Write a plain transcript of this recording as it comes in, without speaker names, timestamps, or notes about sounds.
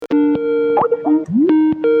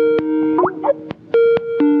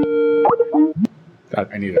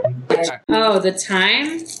I need it. Oh, the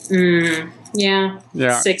time? Yeah.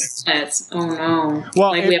 Yeah. 6 minutes. Oh, no.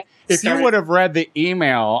 Well, we have to if you start would have read the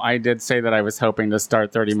email, I did say that I was hoping to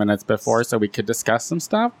start 30 minutes before so we could discuss some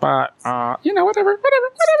stuff. But, whatever.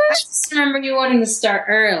 I just remember you wanting to start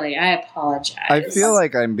early. I apologize. I feel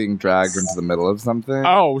like I'm being dragged into the middle of something.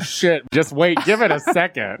 Oh, shit. Just wait. Give it a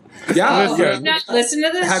second. Yeah. Oh, have you not listened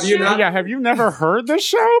to this Have you show? not? Yeah, have you never heard this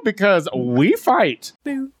show? Because we fight.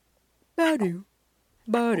 Boo, ba-doo,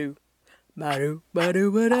 ba-doo, ba-doo,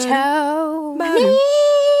 ba-doo, ba-doo, Tony,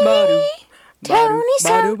 ba-doo,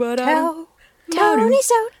 Tony ba-doo, Soto, Tony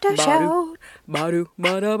Soto Show, ba-doo,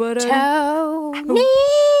 ba-da, ba-da, Tony,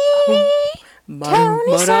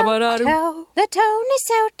 Tony Soto, the Tony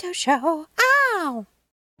Soto Show. Ow!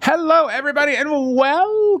 Hello, everybody, and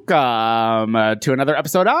welcome to another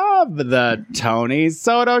episode of the Tony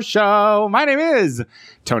Soto Show. My name is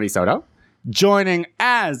Tony Soto. Joining,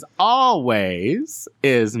 as always,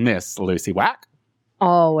 is Miss Lucy Wack.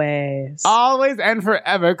 Always. Always and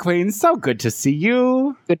forever, Queen. So good to see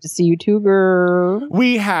you. Good to see you too, girl.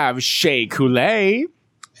 We have Shay Coulee.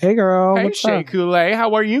 Hey, girl. Hey, What's Shay up? Coulee.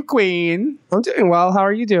 How are you, Queen? I'm doing well. How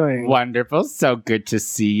are you doing? Wonderful. So good to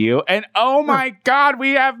see you. And oh my God, we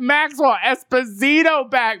have Maxwell Esposito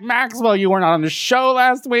back. Maxwell, you were not on the show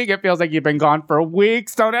last week. It feels like you've been gone for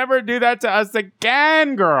weeks. Don't ever do that to us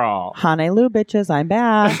again, girl. Honolulu bitches, I'm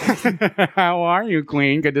back. How are you,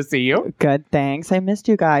 Queen? Good to see you. Good, thanks. I missed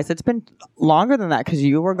you guys. It's been longer than that because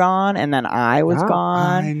you were gone and then I was Yeah, I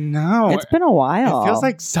gone. know. It's been a while. It feels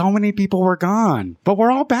like so many people were gone, but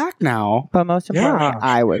we're all back now. But most importantly, Yeah.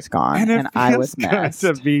 I was gone and I was good missed.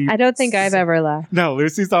 to be. I don't think I've ever left. No,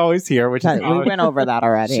 Lucy's always here, which is We went over that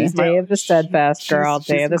already. She's my- Day of the steadfast, girl. she's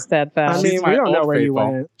Day of the I steadfast. She's mean, my we don't know old where you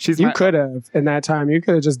faithful. went. She's You my- could have in that time. You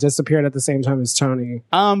could have just disappeared at the same time as Tony.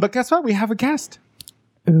 But guess what? We have a guest.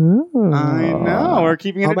 Ooh. I know. We're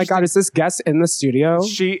keeping it. Oh my God, is this guest in the studio?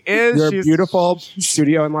 She is. Your She's beautiful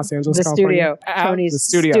studio in Los Angeles, The California. studio. Tony's The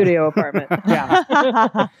studio. studio apartment.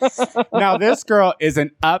 Yeah. Now, this girl is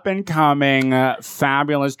an up and coming,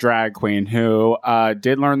 fabulous drag queen who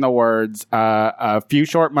did learn the words a few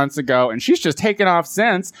short months ago, and she's just taken off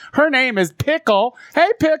since. Her name is Pickle.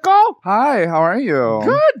 Hey, Pickle. Hi, how are you?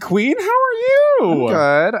 Good, Queen. How are you?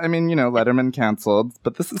 Good. I mean, Letterman canceled,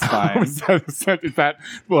 but this is fine. Is that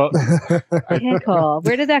well? Pickle.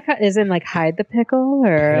 Where did that come? Is it like hide the pickle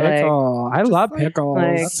or Pickle. I love pickles.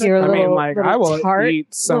 like your I mean, little, like, little I will tart,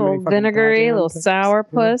 eat so little many fucking vinegary, goddamn little pickles. sour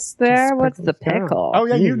puss there? Just What's the pickles, yeah. pickle? Oh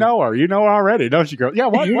yeah, you know her. You know her already, don't you, girl? Yeah.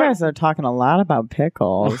 What? You what? guys are talking a lot about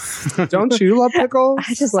pickles. Don't you love pickles?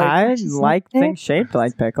 I just I just like things shaped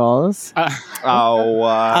like pickles. Oh,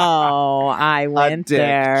 I a went dick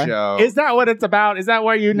there. joke. Is that what it's about? Is that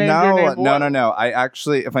why you named your No, name? no. I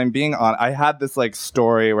actually, if I'm being honest, I had this like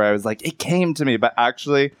story where I was like, it came to me, but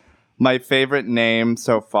actually, my favorite name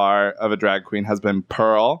so far of a drag queen has been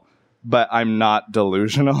Pearl, but I'm not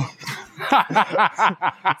delusional.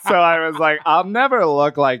 So I was like, I'll never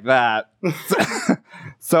look like that.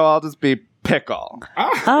 So I'll just be Pickle. Oh,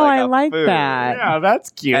 Like I a like food. that. Yeah, that's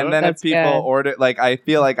cute. And then That's if people good. order, like, I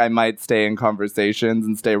feel like I might stay in conversations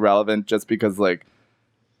and stay relevant just because, like,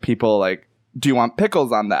 people, like, do you want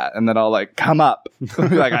pickles on that? And then I'll, like, come up.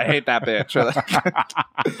 Like, I hate that bitch. Or,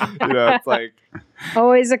 like, it's like,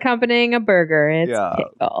 Always accompanying a burger. It's Yeah.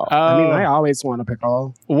 pickle. I mean, I always want a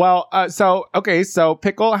pickle. Well, so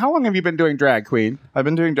Pickle, how long have you been doing drag, Queen? I've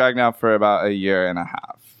been doing drag now for about a year and a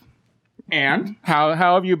half. And how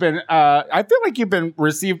have you been? I feel like you've been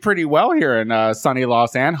received pretty well here in sunny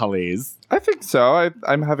Los Angeles. I think so.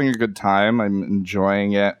 I'm having a good time. I'm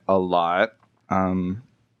enjoying it a lot.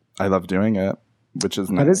 I love doing it, which is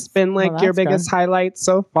What has nice. been like Well, your that's biggest highlight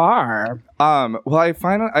so far? Well,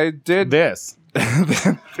 I did This.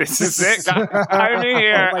 this is it. I'm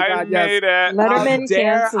here. Oh my God, I yes. made it. Letterman How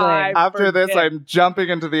dare canceling. I After this, forget. I'm jumping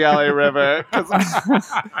into the LA River. 'Cause-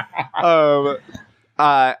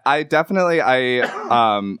 I definitely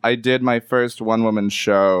I did my first one woman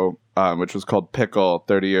show, which was called Pickle: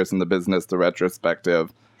 30 Years in the Business, the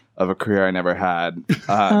retrospective of a career I never had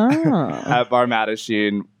Oh. at Bar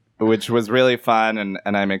Mattachine, which was really fun, and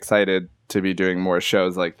I'm excited to be doing more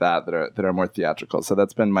shows like that are more theatrical. So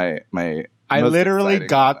that's been my I most literally exciting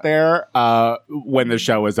got moment. there when the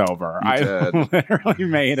show was over. You I did. literally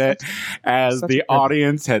made it as Such the a good-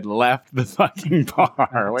 audience had left the fucking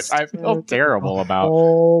bar, which I feel terrible about.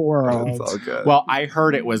 Whole world. It's all good. Well, I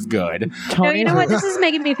heard it was good. No, Tony, you know what? This is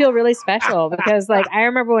making me feel really special because, like, I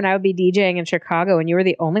remember when I would be DJing in Chicago, and you were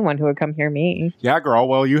the only one who would come hear me. Yeah, girl.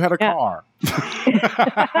 Well, you had a Yeah. car.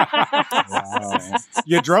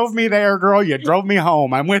 You drove me there, girl. You drove me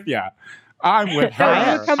home. I'm with you. I'm with No, you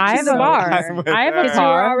her. would come I to have the a- bar. I'm with I have a her. Because you were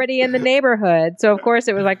car. already in the neighborhood. So, of course,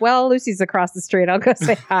 it was like, well, Lucy's across the street. I'll go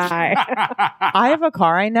say hi. I have a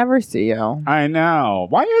car. I never see you. I know.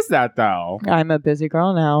 Why is that though? I'm a busy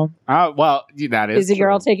girl now. Well, that is Busy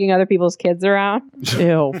girl true. taking other people's kids around.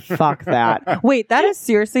 Ew, fuck that. Wait, that is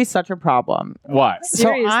seriously such a problem. What?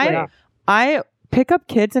 Seriously. So I pick up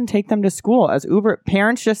kids and take them to school as Uber.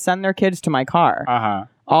 Parents just send their kids to my car Uh-huh.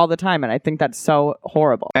 all the time, and I think that's so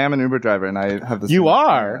horrible. I am an Uber driver, and I have this. You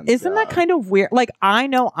are? Isn't that kind of weird? Like, I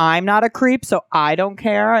know I'm not a creep, so I don't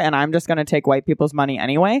care, and I'm just going to take white people's money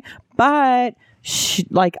anyway. But,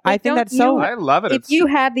 I think don't that's so. you- I love it. If you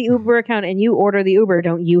have the Uber account and you order the Uber,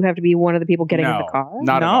 don't you have to be one of the people getting in No, the car?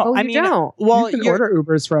 not at no, all. Oh, I you mean, don't. well, you can you're- order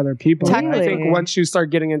Ubers for other people. I Technically. think once you start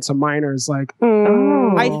getting into minors, like,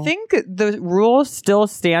 Oh. I think the rule still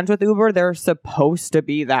stands with Uber. They're supposed to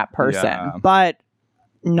be that person, Yeah. but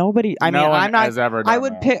nobody. I mean, No one I'm not. has ever I done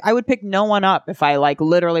would that. pick. I would pick no one up if I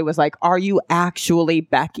literally was like, "Are you actually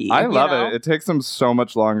Becky?" I You love know? it. It takes them so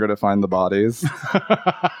much longer to find the bodies.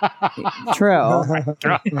 True.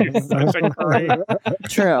 Such a creep.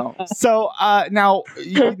 True. So now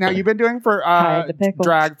you've been doing for Hide the pickles.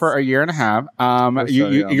 drag for a year and a half.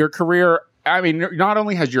 Your career. I mean, not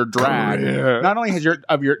only has your drag, not only has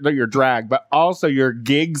your drag, but also your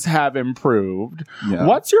gigs have improved. Yeah.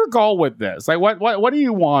 What's your goal with this? Like, what do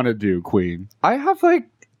you want to do, Queen? I have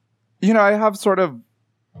I have sort of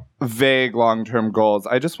vague long-term goals.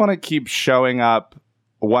 I just want to keep showing up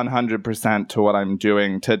 100% to what I'm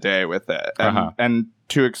doing today with it, and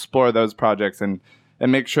to explore those projects and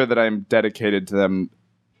make sure that I'm dedicated to them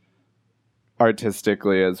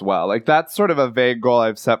artistically as well. Like, that's sort of a vague goal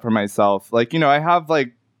I've set for myself. Like, I have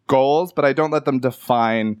goals, but I don't let them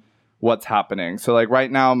define what's happening. So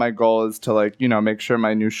right now my goal is to make sure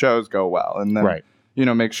my new shows go well, and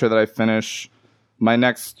then make sure that I finish my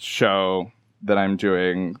next show that I'm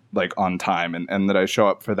doing on time, and that I show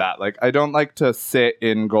up for that. I don't like to sit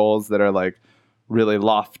in goals that are really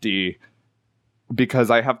lofty,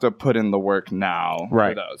 because I have to put in the work now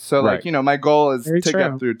for those. So my goal is Very to true.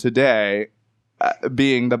 get through today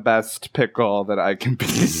being the best pickle that I can be.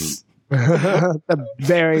 the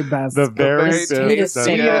very best. The very tastiest,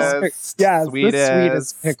 Yes, the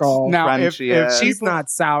sweetest pickle. Now, if Frenchiest. She's not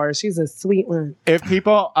sour. She's a sweet one. If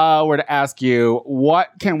people were to ask you, what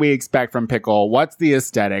can we expect from Pickle? What's the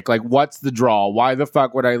aesthetic? What's the draw? Why the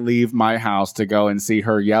fuck would I leave my house to go and see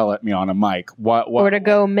her yell at me on a mic? What? Or to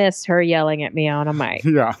go miss her yelling at me on a mic.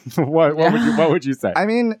 Yeah. What would you say? I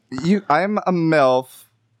mean, I'm a MILF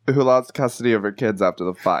who lost custody of her kids after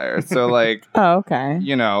the fire. So Oh, okay.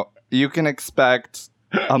 you can expect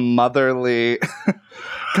a motherly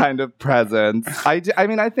kind of presence. I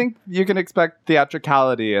mean, I think you can expect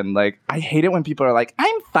theatricality, and I hate it when people are like,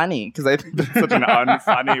 I'm funny, because I think that's such an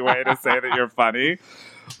unfunny way to say that you're funny.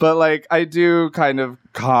 But I do kind of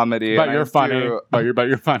comedy. But and you're I funny. do- But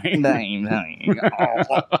you're funny.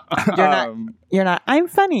 You're not. I'm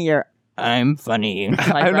funny. I'm funny.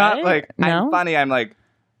 I'm not right? I'm No? funny. I'm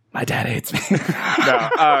my dad hates me.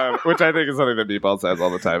 No, which I think is something that Meatball says all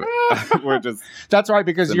the time. We're just, That's right,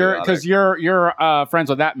 because Symbiotic. you're friends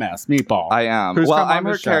with that mess, Meatball. I am. Who's Well, come on I'm the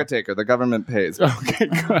her show. caretaker. The government pays. Okay,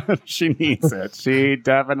 good. She needs it. She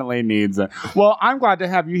definitely needs it. Well, I'm glad to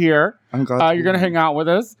have you here. I'm glad You're going to hang out with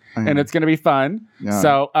us, I am. and it's going to be fun. Yeah.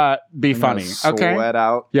 So be I'm gonna funny, okay? Sweat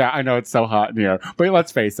out. Yeah, I know it's so hot in here, but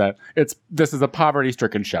let's face it, this is a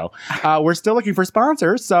poverty-stricken show. We're still looking for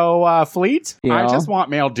sponsors, so Fleet, I Yeah. just want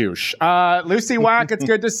male douche. Lucy Wack, it's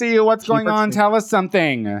good to see you. What's going on? Tell us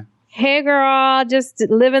something. Hey, girl, just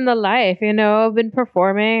living the life. I've been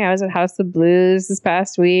performing. I was at House of Blues this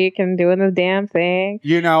past week and doing the damn thing.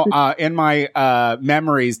 In my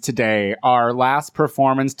memories today, our last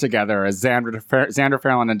performance together as Xander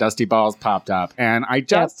Farrelly and Dusty Balls popped up, and I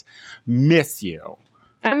just miss you.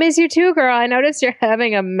 I miss you too, girl. I noticed you're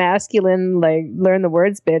having a masculine, learn the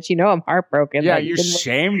words, bitch. I'm heartbroken. Yeah, that you didn't-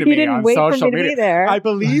 shamed you me didn't on wait for social me to be media. there. I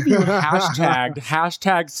believe you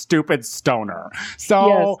hashtag stupid stoner.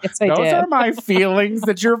 So Yes, I those did. are my feelings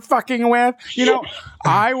that you're fucking with.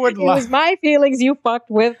 I would It was my feelings you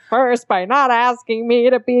fucked with first by not asking me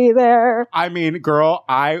to be there. I mean, girl,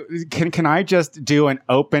 can I just do an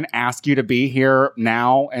open ask you to be here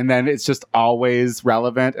now, and then it's just always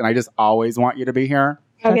relevant, and I just always want you to be here?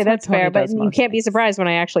 Okay, That's that's what Tony fair, but does you most can't be surprised when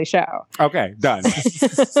I actually show. Okay, done.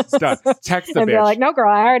 Done. Text the And be bitch. like, no,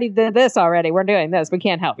 girl, I already did this already. We're doing this. We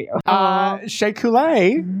can't help you. Shea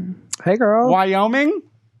Coulee, Hey, girl. Wyoming.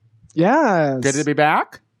 Yes. Good to be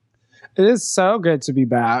back. It is so good to be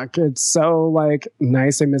back. It's so like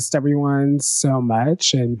nice. I missed everyone so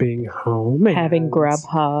much and being home. And Having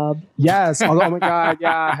Grubhub. Yes. Oh my God.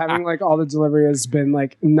 Yeah. Having like all the delivery has been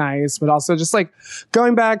like nice, but also just like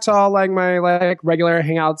going back to all like my like regular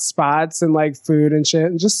hangout spots and like food and shit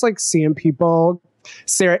and just like seeing people.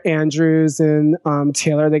 Sarah Andrews and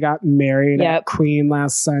Taylor, they got married at Queen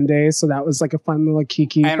last Sunday. So that was like a fun little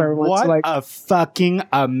kiki And for everyone what to like. a fucking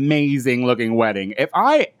amazing looking wedding. If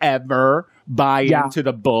I ever buy into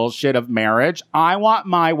the bullshit of marriage, I want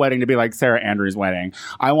my wedding to be like Sarah Andrews' wedding.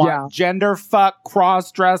 I want gender fuck,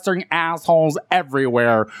 cross-dressing assholes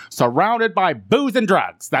everywhere, surrounded by booze and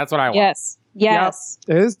drugs. That's what I want. Yes. Yep.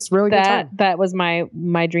 It's really good time. That was my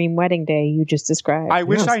dream wedding day you just described. I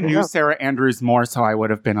wish I knew Sarah Andrews more so I would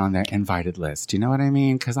have been on the invited list. You know what I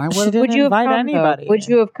mean? Because I would. Would you invite come, anybody? Though? Would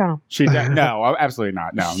you have come? She did. No, absolutely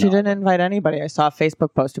not. No, She didn't invite anybody. I saw a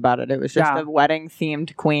Facebook post about it. It was just a wedding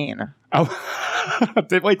themed queen. Oh, but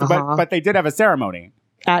they did have a ceremony.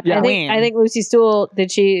 At Queen. I think Lucy Stool,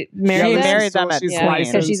 did she marry them? She married them at Queen.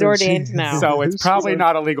 So she's ordained now. So it's probably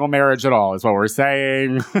not a legal marriage at all, is what we're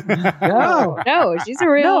saying. No, she's a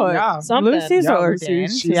real something. Lucy's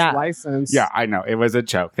ordained. She's licensed. Yeah, I know. It was a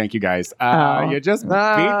joke. Thank you, guys. You just beat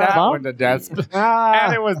that one to death.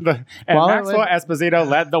 And it was Maxwell Esposito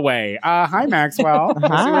led the way. Hi, Maxwell. She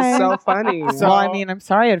was so funny. Well, I mean, I'm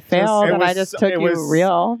sorry it failed, and I just took you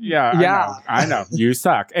real. Yeah. I know. You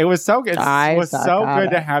suck. It was so good. It was so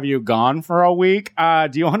good to have you gone for a week.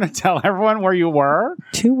 Do you want to tell everyone where you were?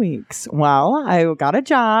 2 weeks. Well, I got a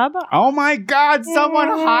job. Oh my God! Someone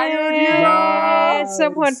hired you. Yes,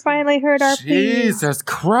 someone finally heard our plea. Jesus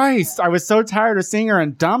Christ! I was so tired of seeing her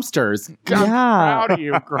in dumpsters. I'm proud of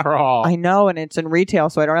you, girl. I know, and it's in retail,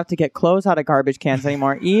 so I don't have to get clothes out of garbage cans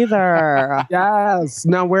anymore either. Yes.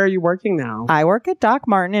 Now, where are you working now? I work at Doc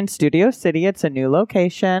Martin in Studio City. It's a new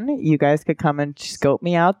location. You guys could come and scope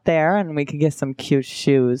me out there, and we could get some cute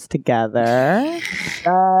shoes together.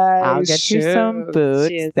 I'll get you some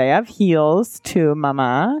boots. They have heels too,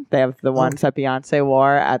 mama. They have the ones that Beyonce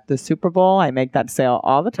wore at the Super Bowl. I make that sale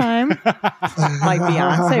all the time. Like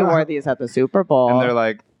Beyonce wore these at the Super Bowl. And they're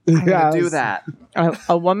like, I'm going to do that.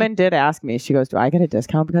 A woman did ask me, she goes, do I get a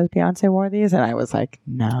discount because Beyonce wore these? And I was like,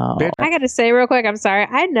 no. I got to say real quick, I'm sorry.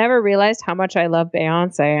 I never realized how much I love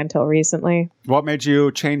Beyonce until recently. What made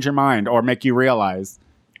you change your mind or make you realize?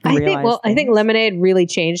 I think Lemonade really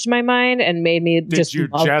changed my mind and made me just love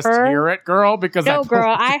her. Did you just hear it, girl? Because no,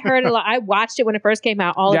 girl, I heard a lot. I watched it when it first came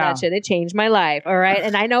out. All of that shit. It changed my life. All right,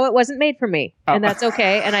 and I know it wasn't made for me, and that's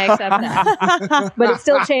okay, and I accept that. But it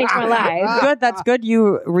still changed my life. Good. That's good.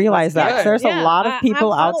 You realize that there's a lot of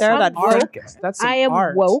people out there that think I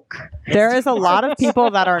am woke. There is a lot of people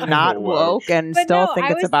that are not woke and still think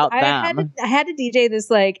it's about them. I had to DJ this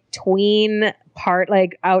like tween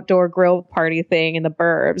like outdoor grill party thing in the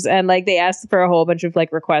burbs, and like they asked for a whole bunch of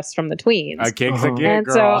like requests from the tweens. A gig's a gig, and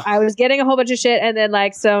girl. so I was getting a whole bunch of shit, and then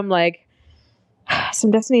like some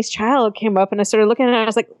Destiny's Child came up, and I started looking at it, and I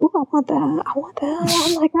was like, ooh, I want that.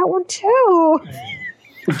 I like that one too.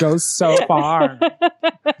 It goes so far. The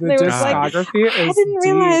discography is I didn't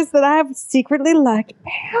realize that I secretly liked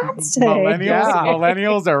Beyonce.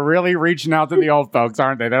 Millennials are really reaching out to the old folks,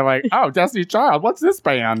 aren't they? They're like, oh, Destiny's Child, what's this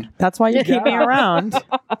band? That's why you keep me around.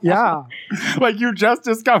 Yeah. Like you just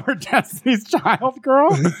discovered Destiny's Child,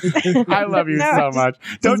 girl? I love you so much.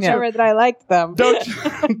 Don't you remember that I liked them?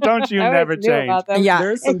 Don't you never change. Yeah.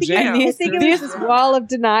 There's some jams. I think it was this wall of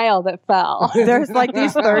denial that fell. There's like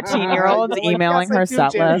these 13-year-olds emailing her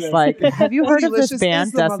set list like, have you heard of this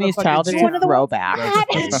band, Destiny's Child? It's a throwback.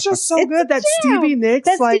 It's just so good that Stevie Nicks,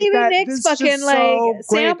 fucking like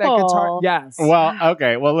sample. Yes. Well,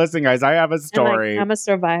 okay. Well, listen, guys, I have a story. I'm a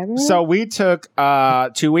survivor. So we took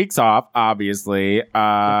 2 weeks off, obviously.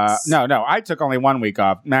 No, I took only 1 week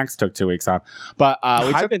off. Max took 2 weeks off. But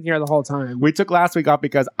I've been here the whole time. We took last week off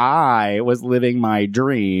because I was living my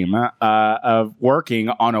dream of working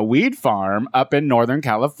on a weed farm up in Northern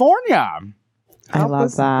California. I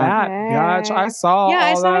love that. Yeah, I saw. Yeah,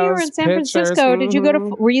 I saw you were in San Francisco. Did you go to?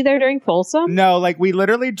 Were you there during Folsom? No, like we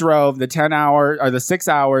literally drove the 10 hours or the 6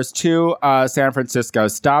 hours to San Francisco,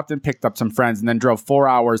 stopped and picked up some friends, and then drove 4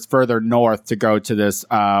 hours further north to go to this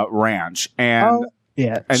ranch. And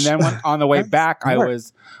and then on the way back, I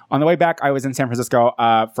was in San Francisco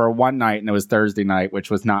for one night, and it was Thursday night,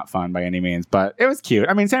 which was not fun by any means, but it was cute.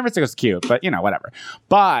 I mean, San Francisco's cute, but whatever.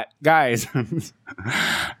 But guys.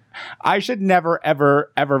 I should never,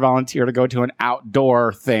 ever, ever volunteer to go to an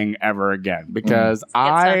outdoor thing ever again because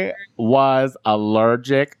I was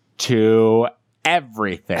allergic to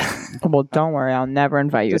everything. Well, don't worry. I'll never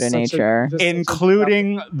invite you to nature.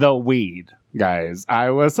 Including the weed. guys. I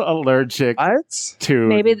was allergic What? to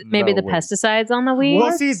Maybe the weed. pesticides on the weed.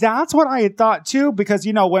 Well, see, that's what I had thought too, because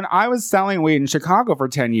when I was selling weed in Chicago for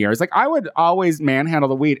 10 years, like I would always manhandle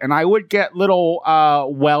the weed and I would get little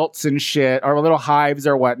welts and shit or little hives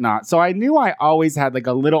or whatnot. So I knew I always had like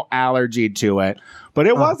a little allergy to it. But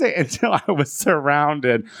it wasn't until I was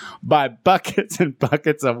surrounded by buckets and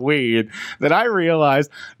buckets of weed that I realized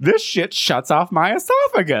this shit shuts off my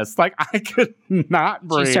esophagus. Like I could not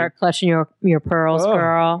breathe. You start clutching your pearls,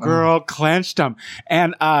 girl. Girl clenched them,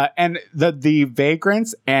 and the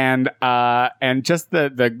vagrants and just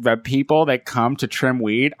the people that come to trim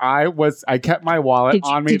weed. I kept my wallet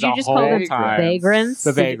on me Did the you just whole call them time. vagrants?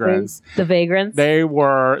 The vagrants. The vagrants. They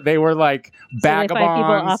were like So they find people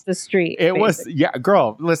vagabonds. off the street. It was basically.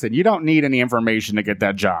 girl. Listen, you don't need any information to get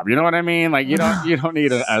that job. You know what I mean? Like you don't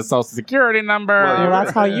need a social security number. Well,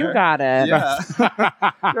 that's how you got it. Yeah.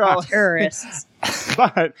 You're all- Tourists.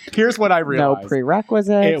 But here's what I No realized.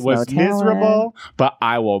 prerequisites. It was no talent. miserable, but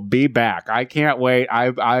I will be back. I can't wait.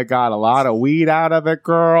 I got a lot of weed out of it,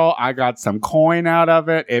 girl. I got some coin out of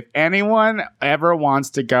it. If anyone ever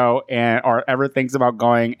wants to go or ever thinks about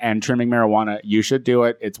going and trimming marijuana, you should do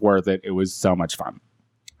it. It's worth it. It was so much fun.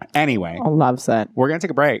 Anyway, Loves it. we're gonna take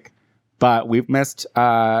a break, but we've missed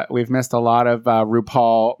a lot of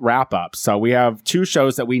RuPaul wrap ups. So we have 2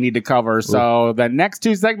 shows that we need to cover. So the next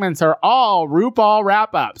 2 segments are all RuPaul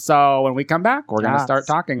wrap ups. So when we come back, we're gonna start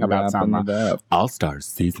talking about some Wrapping it up. All Stars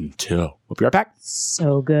season 2. We'll be right back.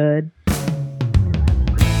 So good.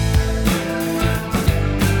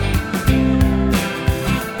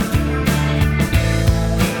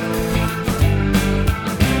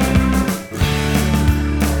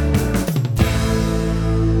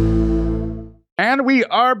 And we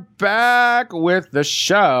are back with the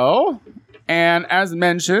show. And as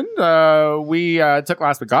mentioned, we took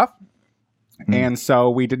last week off. And so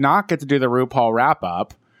we did not get to do the RuPaul wrap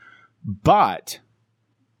up. But,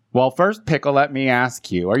 well, first, Pickle, let me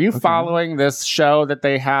ask you, are you following this show that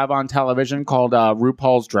they have on television called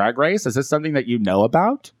RuPaul's Drag Race? Is this something that you know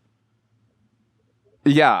about?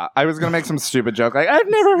 Yeah, I was gonna make some stupid joke like I've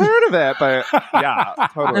never heard of it, but yeah,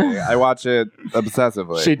 totally. I watch it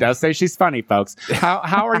obsessively. She does say she's funny, folks.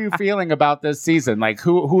 How are you feeling about this season? Like,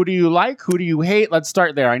 who do you like? Who do you hate? Let's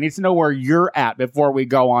start there. I need to know where you're at before we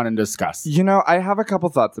go on and discuss. I have a couple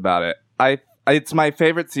thoughts about it. It's my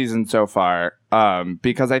favorite season so far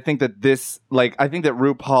because I think that I think that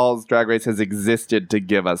RuPaul's Drag Race has existed to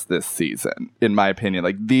give us this season, in my opinion.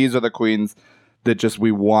 Like, these are the queens that just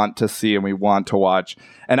we want to see and we want to watch.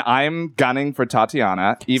 And I'm gunning for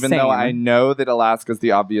Tatiana, even Same. though I know that Alaska's the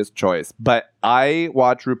obvious choice. But I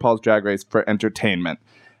watch RuPaul's Drag Race for entertainment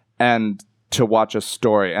and to watch a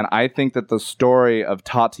story. And I think that the story of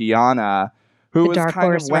Tatiana, who The was Dark kind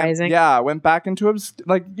Horse of went, Rising. went back into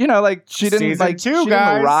she didn't Season 2, she didn't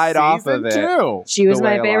guys. ride off Season of it. 2. She was The way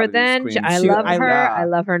my a lot favorite of these then. queens I do. love her. Yeah. I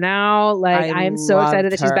love her now. Like I am so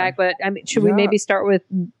excited that she's loved back. But I mean, should we Yeah. maybe start with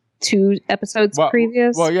 2 episodes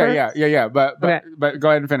previous? Well, first? yeah. But go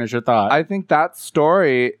ahead and finish your thought. I think that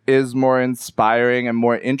story is more inspiring and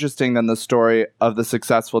more interesting than the story of the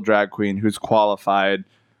successful drag queen who's qualified,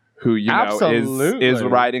 who Absolutely. is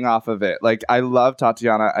riding off of it. Like, I love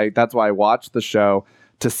Tatiana. That's why I watched the show,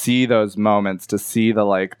 to see those moments, to see the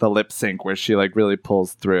lip sync where she really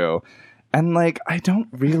pulls through. And I don't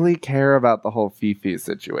really care about the whole Fifi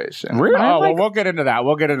situation. Really? Well, we'll get into that.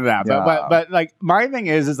 Yeah. But my thing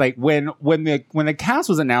is when the cast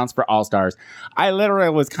was announced for All Stars, I literally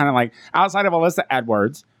was kind of like, outside of Alyssa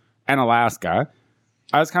Edwards and Alaska,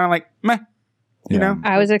 I was kind of like, meh. You know?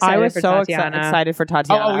 I was excited I was for so Tatiana. excited for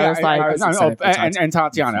Tatiana. Oh, yeah. I was like, I was excited for Tatiana. And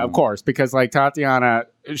Tatiana, of course, because Tatiana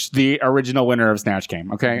is the original winner of Snatch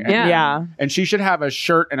Game, okay? And, Yeah. and she should have a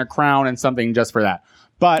shirt and a crown and something just for that.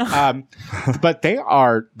 But but they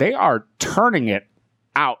are turning it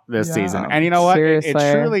out this season. And you know what? It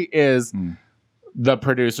Seriously. truly is the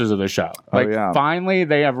producers of the show. Finally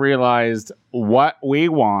they have realized what we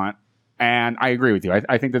want. And I agree with you.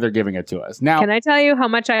 I think that they're giving it to us. Now, Can I tell you how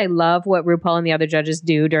much I love what RuPaul and the other judges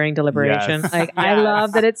do during deliberation? Yes. I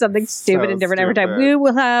love that it's something stupid So and different every time. stupid. We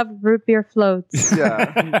will have root beer floats.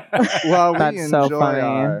 Yeah. Well, we That's so enjoy funny.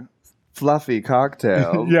 our fluffy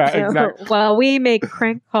cocktails. yeah, exactly. Well, we make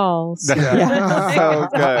crank calls. Yeah.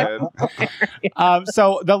 So good.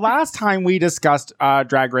 So the last time we discussed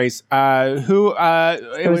Drag Race, it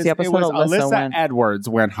was the episode Alyssa went. Edwards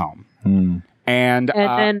went home, and And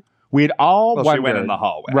then we'd all Well, wondered. she went in the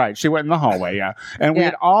hallway. Right, she went in the hallway, yeah. And we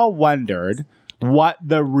had all wondered what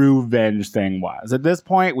the revenge thing was. At this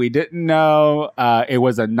point, we didn't know. It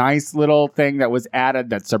was a nice little thing that was added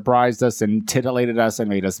that surprised us and titillated us and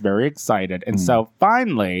made us very excited. And so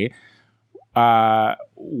finally,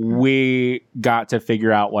 we got to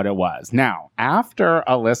figure out what it was. Now, after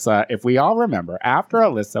Alyssa, if we all remember, after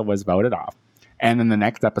Alyssa was voted off, and then the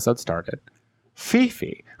next episode started,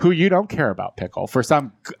 Fifi, who you don't care about, Pickle, for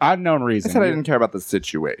some unknown I reason. said I didn't care about the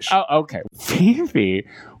situation. Oh, okay. Fifi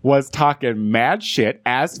was talking mad shit,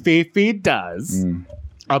 as Fifi does,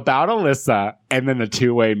 about Alyssa, and then the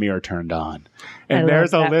two-way mirror turned on. And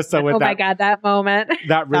there's Alyssa with oh my God, that moment.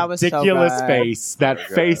 that That was so ridiculous good. face, that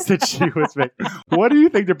face that she was making. What do you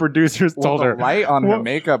think the producers Well, told the her? light on her What-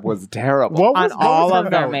 makeup was terrible. What On was all what was of her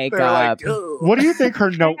their note? makeup. What do you think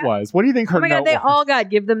her note was? What do you think her Oh my note God, they was? all got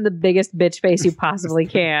give them the biggest bitch face you possibly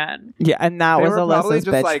can. Yeah, and that They was were probably Alyssa's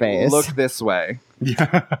just bitch like, face. look this way.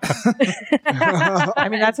 I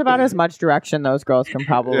mean, that's about as much direction those girls can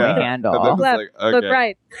probably handle. And then it's Left, like, look okay.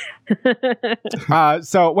 right.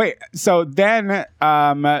 So then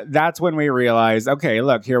that's when we realized, okay,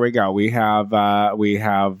 look, here we go. We have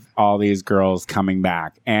all these girls coming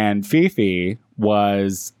back, and Fifi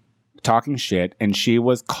was talking shit, and she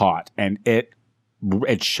was caught, and it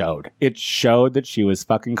showed. It showed that she was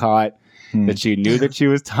fucking caught. That she knew that she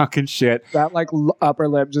was talking shit. That like upper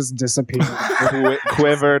lip just disappeared.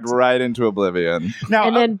 Quivered right into oblivion. Now,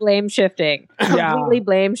 And then blame shifting. Yeah. Completely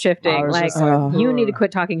blame I shifting. was Like, just like, you need to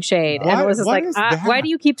quit talking shade. What- And it was just what like, is that? why do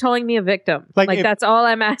you keep calling me a victim? Like, Like, if- that's all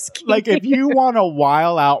I'm asking. like if you want to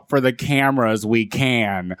while out for the cameras, we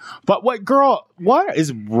can. But what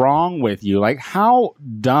is wrong with you? Like, how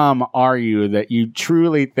dumb are you that you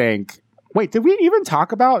truly think? Wait, did we even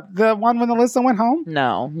talk about the one when Alyssa went home?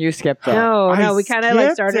 No, you skipped it. No, we kind of like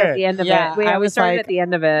skipped started it. at the end of Yeah, it. We I always was started like- at the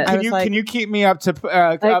end of it. I was Can you keep me up to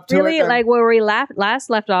Like up to really, it? then? like where we last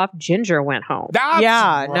left off, Ginger went home. That's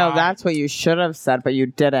Yeah, no, right. that's what you should have said, but you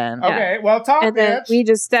didn't. Okay. Well, talk, And then bitch. we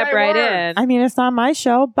just stepped Say right words. in. I mean, it's not my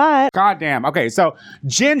show, but. God damn. Okay, so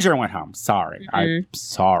Ginger went home. Sorry, I'm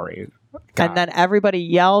sorry. God. And then everybody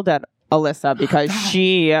yelled at Alyssa because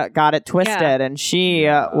she got it twisted and she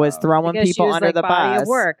was throwing Because she people was under like, the body bus. of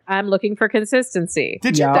work. I'm looking for consistency.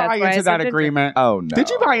 Did you Yeah. buy That's why I into said that Ginger. agreement? Oh no. Did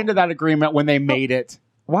you buy into that agreement when they made it?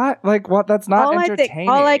 What? Like what? That's not all entertaining.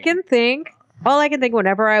 all I can think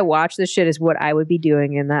whenever I watch this shit is what I would be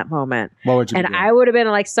doing in that moment. What would you And do? I would have been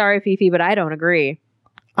like, sorry, Fifi, but I don't agree.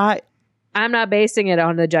 I'm not basing it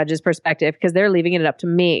on the judge's perspective because they're leaving it up to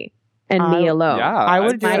me and me alone. Yeah, I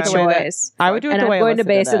would do My it the way that choice. I would do it And the I'm way going to Alyssa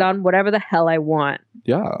base did it on whatever the hell I want.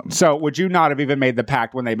 Yeah. So would you not have even made the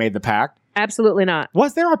pact when they made the pact? Absolutely not.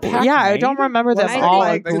 Was there a pact? Yeah, I made? don't remember them I all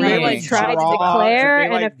think they we made, agreeing. like tried to draw. declare,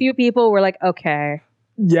 Did they, and like- a few people were like, okay.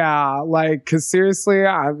 Yeah, like, cause seriously,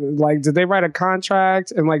 did they write a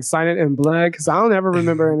contract and like sign it in blood? Cause I don't ever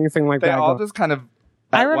remember anything like They that. all going- just kind of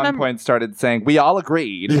I at one remember- point started saying, "We all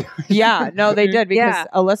agreed." Yeah, no, they did because Yeah.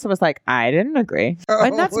 Alyssa was like, I didn't agree.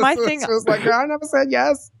 And that's my thing. She was like, I never said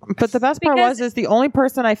yes. But the best part Because- is the only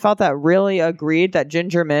person I felt that really agreed that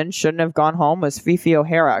Ginger Minge shouldn't have gone home was Fifi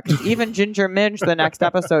O'Hara. 'Cause even Ginger Minge, the next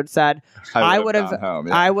episode, said, I would have gone home,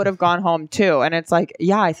 yeah. I would have gone home too. And it's like,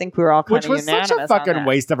 yeah, I think we were all kind Which of was unanimous such a on fucking that.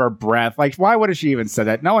 waste of her breath. Like, why would have she even said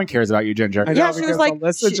that? No one cares about you, Ginger. I know, Yeah, she was because like-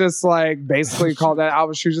 Alyssa she- just like basically called that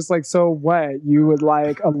out. She was just like, so what? You would like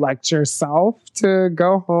elect yourself to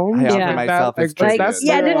go home? I offer Yeah. myself as Like, tribute. that's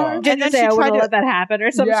Yeah, so didn't wrong. Ginger then say she I tried wouldn't to- let that happen or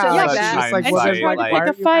some Yeah, shit Yeah, like but that? she's like, and "Why she are you tried to like- pick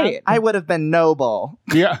a fight. I would have been noble.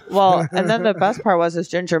 Yeah. Well, and then the best part was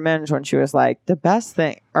Ginger Minge when she was like, the best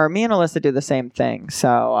thing, or me and Alyssa do the same thing.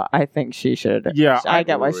 So I think she should. Yeah, I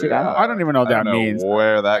get why she got home. I don't even know what I that don't know means.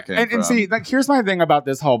 where that came from. And see, like, here's my thing about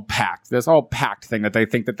this whole pact thing that they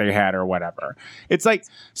think that they had or whatever. It's like,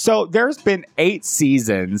 so there's been 8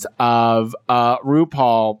 seasons of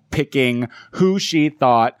RuPaul picking who she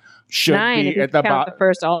thought should 9 if be you at the count bottom. the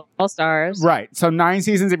first All Stars. Right. So 9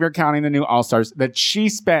 seasons if you're counting the new All Stars that she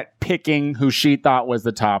spent picking who she thought was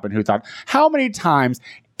the top and who thought. How many times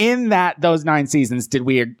in those 9 seasons did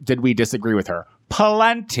we disagree with her?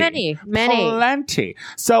 Plenty. Many. Plenty.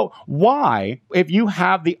 So why, if you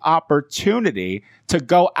have the opportunity to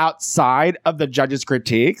go outside of the judges'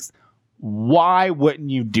 critiques, why wouldn't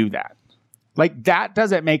you do that? Like, that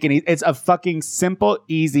doesn't make any... It's a fucking simple,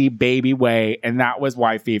 easy baby way, and that was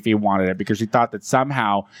why Fifi wanted it, because she thought that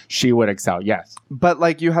somehow she would excel. Yes. But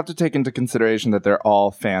like, you have to take into consideration that they're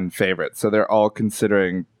all fan favorites, so they're all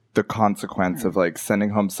considering the consequence of like sending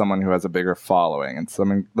home someone who has a bigger following and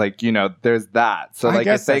someone like, you know, there's that. So I like,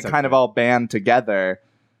 guess if they that's kind of okay. all band together,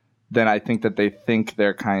 then I think that they think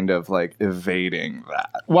they're kind of like evading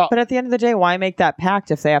that. Well, But at the end of the day, why make that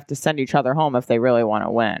pact if they have to send each other home if they really want to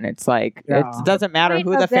win? It's like, Yeah. it doesn't matter Point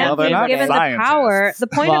who of the them fan Well, they're being not given the scientists. power. The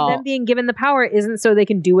point Well- of them being given the power isn't so they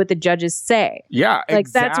can do what the judges say. yeah, Like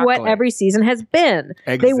that's what exactly. every season has been.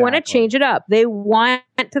 They want to Exactly. change it up. They want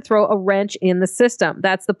to throw a wrench in the system.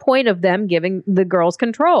 That's the point of them giving the girls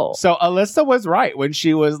control. So Alyssa was right when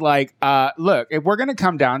she was like, look, if we're going to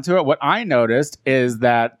come down to it, what I noticed is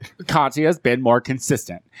that Katya's been more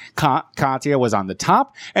consistent. Katya was on the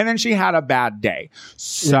top, and then she had a bad day.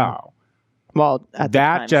 So Well, at the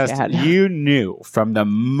that time, just, she had- you knew from the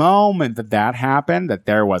moment that happened that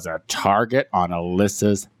there was a target on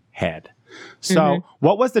Alyssa's head. So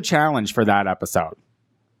what was the challenge for that episode?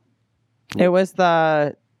 It was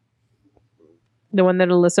the one that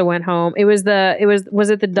Alyssa went home. Was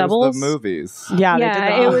it the doubles? The movies. yeah. They did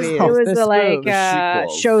the it was movies, the spoof. like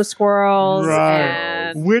sequels. show squirrels Right.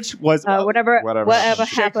 and Which was whatever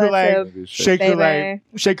Shea happened Coulee. to Shea Coulee. Bebe.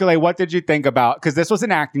 Shea Coulee, what did you think about? Because this was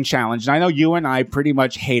an acting challenge, and I know you and I pretty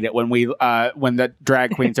much hate it when when the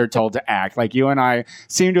drag queens are told to act. Like you and I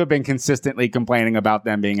seem to have been consistently complaining about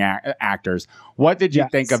them being actors. What did you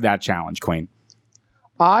think of that challenge, Queen?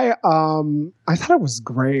 I thought it was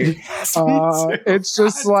great. Yes, me too. It's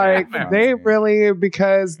just God like damn it. they really,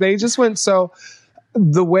 because they just went so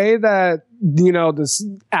the way that this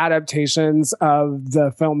adaptations of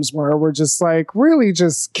the films were just like really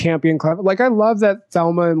just campy and clever. Like I love that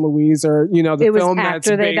Thelma and Louise are the It was film that's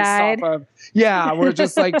after they based died. off of we're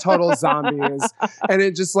just like total zombies, and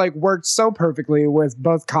it just like worked so perfectly with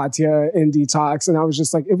both Katya and Detox, and I was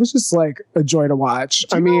just like it was just like a joy to watch.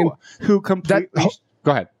 Do you know who completely?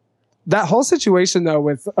 Go ahead. That whole situation though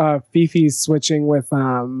with Fifi switching with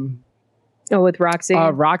with Roxy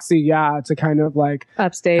Roxy, to kind of like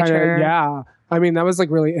upstage her. I mean, that was like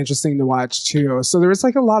really interesting to watch too. So there was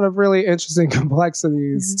like a lot of really interesting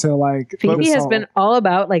complexities to like. Fifi has been all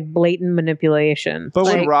about like blatant manipulation. But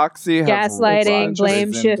like, would Roxy have gaslighting,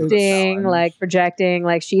 blame risen to the shifting, challenge? like projecting,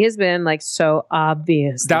 like she has been like so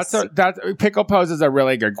obvious. That Pickle poses a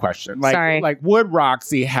really good question. Like, Sorry. like would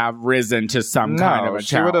Roxy have risen to some kind of a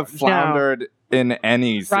she would challenge? have floundered in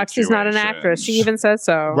any Roxy's not an situation. actress. She even says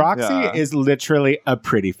so. Roxy Yeah. is literally a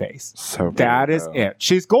pretty face. So That pretty, is though. it.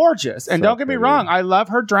 She's gorgeous. And So don't get me pretty. wrong, I love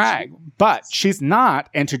her drag, but she's not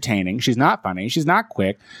entertaining. She's not funny. She's not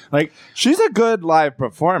quick. Like, She's a good live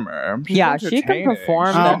performer. She's Yeah, she can entertaining. perform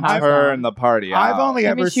She the can house turn on. the party I've out. only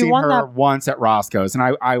I mean, ever she seen won her that- once at Roscoe's,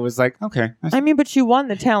 and I was like, okay. I mean, but she won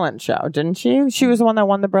the talent show, didn't she? She was the one that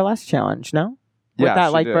won the burlesque challenge, no? With Yeah, that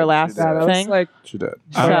she like did. burlesque She did. that was thing. like She did.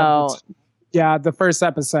 So the first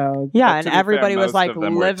episode. yeah, But and to be fair, everybody was most like of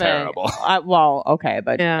them were living. terrible. Well, okay,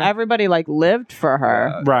 but Yeah. everybody like lived for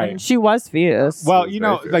her. Yeah. Right. And she was fierce. Well, was you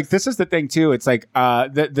know, very fierce. like this is the thing too. It's like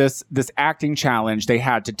this acting challenge, they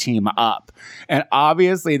had to team up, and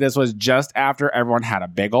obviously this was just after everyone had a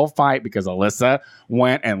big old fight because Alyssa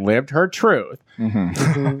went and lived her truth.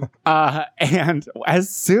 And as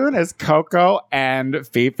soon as Coco and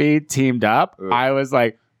Fifi teamed up, Ugh. I was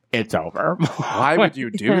like, it's over. Why would you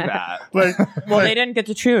do that? Like, well, they didn't get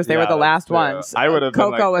to choose. They were the last ones. I would have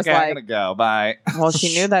Coco been like, was okay, I'm like, gonna go. Bye. well,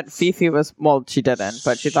 she knew that Fifi was. Well, she didn't,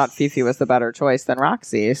 but she thought Fifi was the better choice than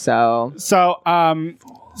Roxy. So and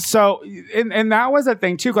that was a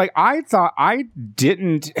thing too. Like I thought I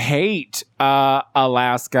didn't hate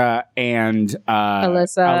Alaska and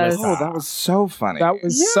Alyssa. Oh, that was so funny. That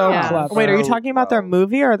was so Yeah. clever. wait, are you talking about their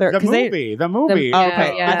movie or their? the 'cause movie. The movie. Oh,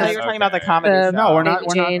 okay, Yeah, I thought you were talking about the comedy. The- show. No, we're not. Baby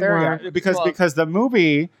We're not Jane there Moore. yet because Well- the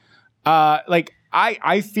movie, like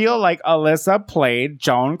I feel like Alyssa played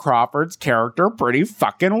Joan Crawford's character pretty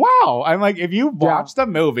fucking well. I'm like, if you watch the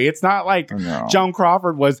movie, it's not like No. Joan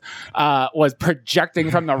Crawford was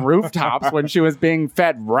projecting from the rooftops when she was being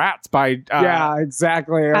fed rats by. Yeah,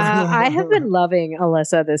 exactly. I have been loving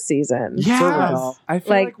Alyssa this season. Yes. I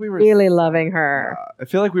feel Like like we were really loving her. I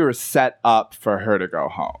feel like we were set up for her to go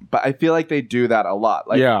home, but I feel like they do that a lot.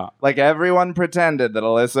 Like, Yeah. like everyone pretended that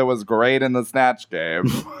Alyssa was great in the Snatch Game.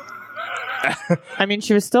 I mean,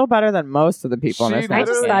 she was still better than most of the people in She this. I next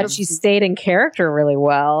just literally game. thought she stayed in character really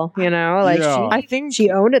well. You know, like Yeah. I think she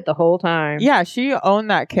owned it the whole time. Yeah, she owned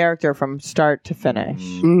that character from start to finish.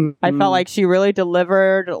 Mhm. I felt like she really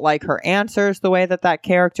delivered like her answers the way that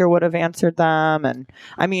character would have answered them, and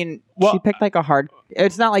I mean, Well, she picked like a hard.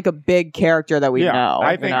 It's not like a big character that we know.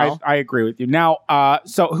 I you think know? I agree with you. Now,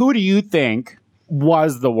 so who do you think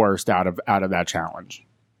was the worst out of that challenge?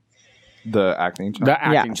 The acting challenge. The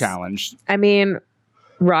acting Yes. challenge. I mean,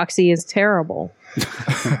 Roxy is terrible.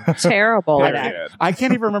 Terrible at acting. I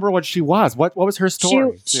can't even remember what she was. What was her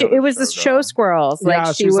story? It was the show squirrels. Like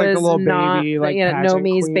Yeah, she she was was like a little not, baby, like,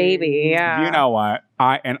 Nomi's pageant baby. queen. Yeah. You know what?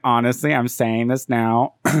 And honestly, I'm saying this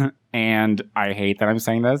now, and I hate that I'm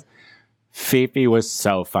saying this. Fifi was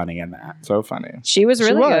so funny in that. So funny. She was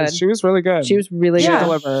really good. She was really good. She was really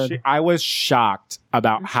Yeah. good. I was shocked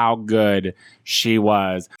about how good she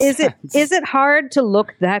was. Is it hard to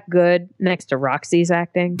look that good next to Roxy's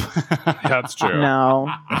acting? That's true. No.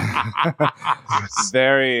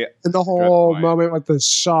 Very. And the whole point. moment with the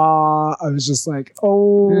Shaw, I was just like,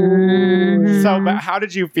 oh. So, but how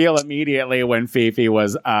did you feel immediately when Fifi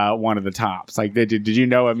was one of the tops? Like, did you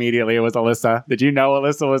know immediately it was Alyssa? Did you know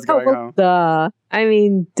Alyssa was going home? Duh. I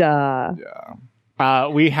mean, duh. Yeah.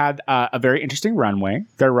 We had a very interesting runway.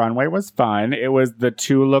 Their runway was fun. It was the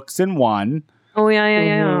 2 looks in one. Oh,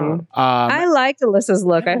 yeah. I liked Alyssa's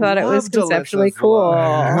look. I thought it was loved conceptually Alyssa's cool. look.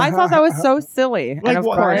 I thought that was so silly. Like and of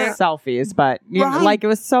what? course, Right. selfies, but Right. like it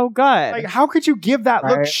was so good. Like, how could you give that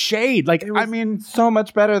look Right. shade? Like, It was I mean, so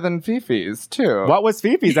much better than Fifi's too. what was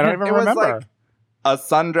Fifi's? I don't even It was remember. like a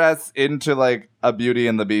sundress into like a Beauty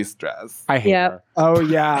and the Beast dress. I hate Yep. her. Oh,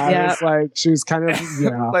 yeah. Yeah. It was like, she was kind of,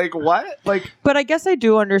 yeah. Like what? Like But I guess I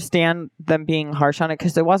do understand them being harsh on it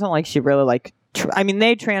because it wasn't like she really like. I mean,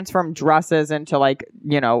 they transformed dresses into like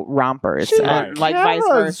rompers and like vice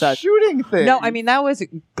cameras versa. shooting things. No, I mean that was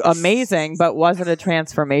amazing, but was it a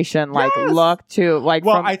transformation like Yes. look to like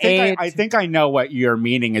Well, from I think age? I think I know what your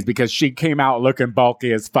meaning is because she came out looking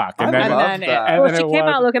bulky as fuck, and I then love then it- that. and Well, then she it came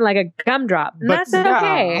was- out looking like a gumdrop. And But- that's yeah,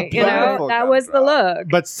 okay. a You know, beautiful that was the gumdrop. look.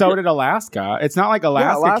 But so did Alaska. It's not like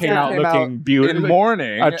Alaska, Alaska came out came looking out beautiful, in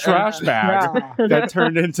mourning. a trash bag Yeah. that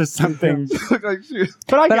turned into something. Looked like she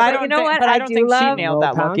But I but get I it. don't you know think, what? but I I don't do think she love- nailed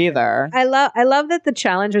that look Pound. either. I love that the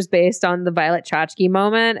challenge was based on the Violet Chachki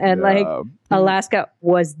moment, and like Alaska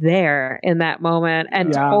was there in that moment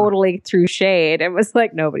and Yeah. totally threw shade. It was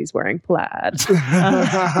like nobody's wearing plaid.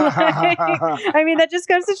 I mean, that just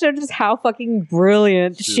goes to show just how fucking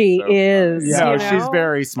brilliant She's she so is. funny. No, you she's know?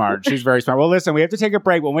 very smart. She's very smart. Well, listen, we have to take a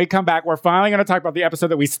break. When we come back, we're finally going to talk about the episode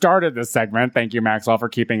that we started this segment. Thank you, Maxwell, for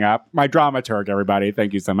keeping up. My dramaturg, everybody.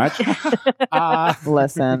 Thank you so much.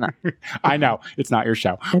 Listen, I know it's not your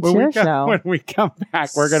show. It's When we your come- show. When we come back,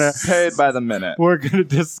 we're gonna paid by the minute.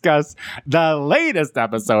 discuss the latest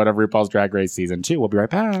episode of RuPaul's Drag Race Season 2. We'll be right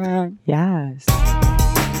back. yes.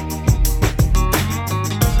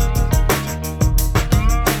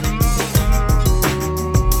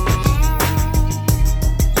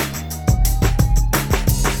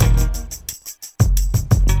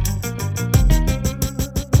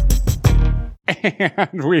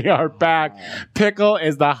 And we are back. Pickle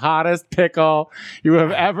is the hottest pickle you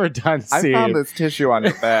have ever done. I Steve. found this tissue on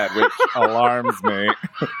your bed, which alarms me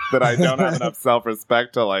that I don't have enough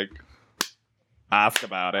self-respect to like ask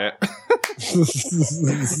about it.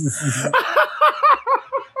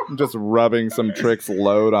 I'm just rubbing some Trix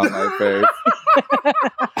load on my face.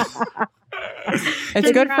 It's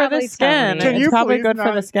Can good you for the probably skin. tell me? It's probably please good for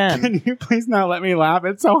not- the skin. Can you please not let me laugh?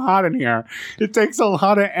 It's so hot in here. It takes a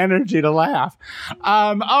lot of energy to laugh.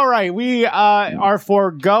 All right. We are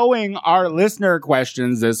foregoing our listener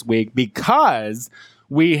questions this week because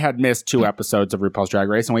we had missed 2 episodes of RuPaul's Drag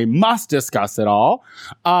Race and we must discuss it all.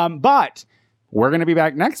 But we're going to be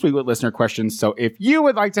back next week with listener questions. So if you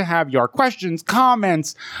would like to have your questions,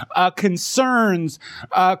 comments, concerns,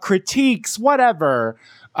 critiques, whatever,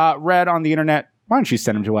 read on the internet, why don't you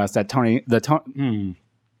send them to us at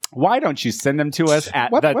why don't you send them to us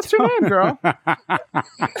at What's your name, girl?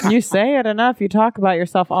 You say it enough. You talk about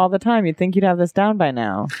yourself all the time. You'd think you'd have this down by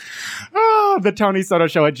now. the Tony Soto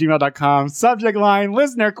Show at gmail.com. Subject line,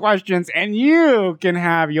 listener questions, and you can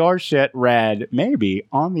have your shit read maybe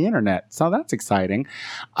on the internet. So that's exciting.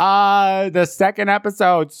 The second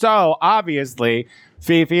episode. So obviously,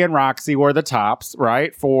 Fifi and Roxy were the tops,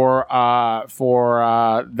 right? For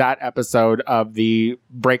that episode of the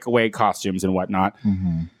breakaway costumes and whatnot.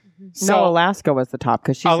 No, Alaska was the top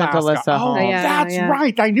because she sent Alaska. Alyssa Oh, home. yeah. that's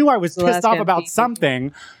right. I knew I was pissed Alaska off and about Fifi.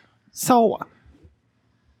 something. So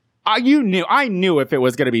I knew if it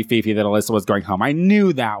was going to be Fifi that Alyssa was going home. I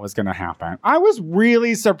knew that was going to happen. I was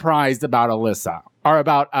really surprised about Alyssa or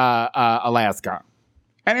about Alaska.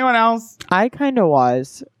 Anyone else? I kind of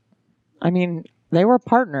was. I mean, they were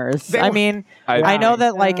partners. They I were- mean, I know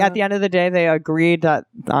that like at the end of the day, they agreed that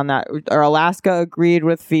on that, or Alaska agreed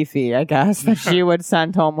with Fifi, I guess, that she would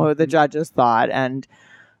send home who the judges thought. And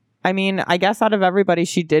I mean, I guess out of everybody,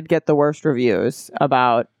 she did get the worst reviews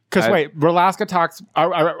about. Because wait, Alaska talks.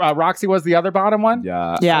 Roxy was the other bottom one.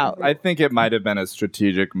 Yeah. Yeah. I think it might have been a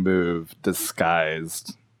strategic move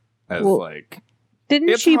disguised as Well, like Didn't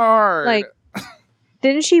it's she hard. like?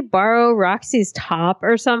 Didn't she borrow Roxy's top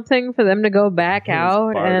or something for them to go back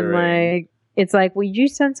out and bartering. like? It's like, would you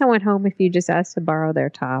send someone home if you just asked to borrow their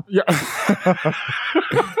top? Yeah.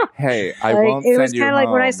 Hey, I Like, won't it send was you kind of like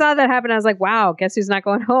when I home. saw that happen, I was like, wow, guess who's not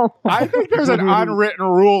going home? I think there's an unwritten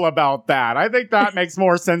rule about that. I think that makes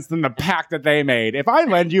more sense than the pact that they made. If I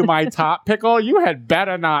lend you my top pickle, you had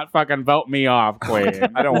better not fucking vote me off, Queen.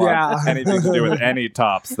 I don't want Yeah. anything to do with any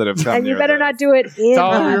tops that have come And you near better this. not do it in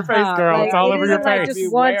all over the your face, top. girl. Like, It's all it over your isn't like face.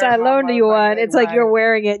 just once I loaned you one. It's like you're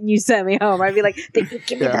wearing it and you sent me home. I'd be like, give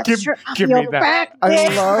me that shirt. give You'll me that. back I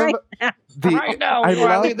this love right the. know. I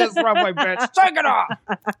love this runway, bitch. Take it off.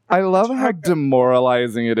 I love how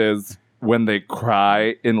demoralizing it is when they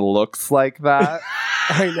cry in looks like that.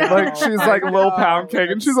 I know. Like she's I like little know. pound cake,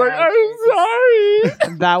 and It's she's like, sad. "I'm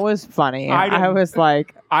sorry." That was funny. I I didn't- was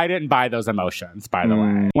like, I didn't buy those emotions, by the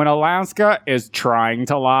way. When Alaska is trying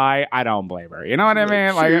to lie, I don't blame her. You know what I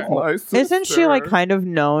mean? Like, She's my isn't she like sister. kind of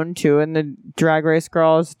known too in the Drag Race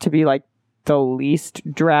girls to be like the least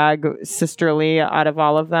drag sisterly out of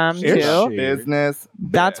all of them Is too? she? business?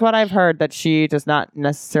 That's what I've heard, that she does not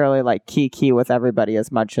necessarily like kiki with everybody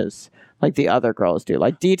as much as like the other girls do.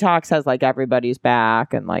 Like Detox has like everybody's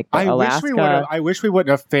back, and like Alaska. I wish we wouldn't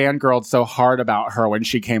have fangirled so hard about her when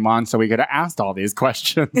she came on, so we could have asked all these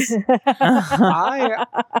questions. I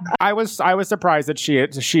I was surprised that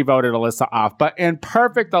she voted Alyssa off, but in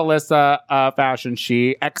perfect Alyssa fashion,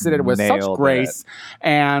 she exited with such Nailed grace.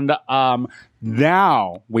 And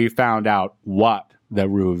now we found out what the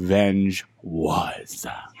revenge was,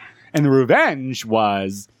 and the revenge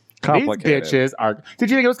was Complicated. these bitches are. Did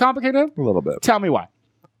you think it was complicated? A little bit. Tell me why.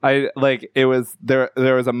 I like it was there.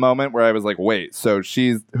 There was a moment where I was like, "Wait, so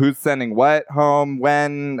who's sending what home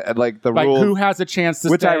when?" And, like the Like rules, who has a chance to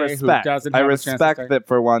which stay? I respect. Who doesn't? I have a chance to respect stay? that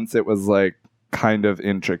for once it was like kind of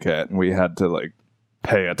intricate, and we had to like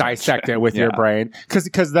pay attention. Dissect it with Yeah. your brain, because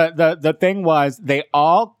the thing was they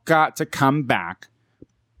all got to come back.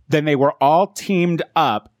 Then they were all teamed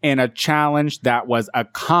up in a challenge that was a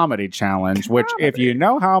comedy challenge, which if you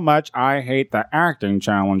know how much I hate the acting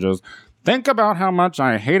challenges, think about how much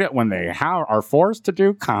I hate it when they are forced to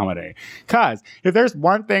do comedy. Because if there's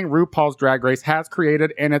one thing RuPaul's Drag Race has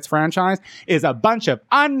created in its franchise is a bunch of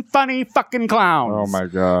unfunny fucking clowns. Oh my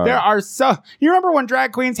god! There are you remember when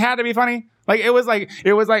drag queens had to be funny? Like it was like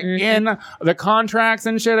in the contracts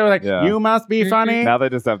and shit. It was like, Yeah. you must be funny. Now they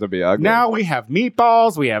just have to be ugly. Now we have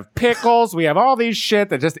meatballs, we have pickles, we have all these shit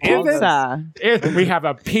that just isn't. Pizza. We have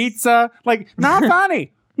a pizza. Like, not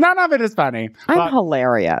funny. None of it is funny. I'm But-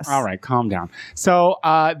 hilarious. all right, calm down. So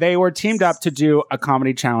they were teamed up to do a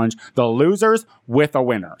comedy challenge. The losers with a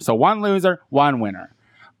winner. So one loser, one winner.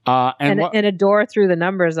 And Adore threw the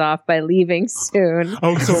numbers off by leaving soon.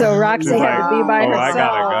 Oh, So Roxy had to be by I herself.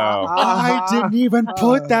 gotta go. I didn't even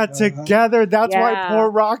put that together. That's why Yeah. poor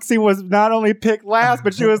Roxy was not only picked last,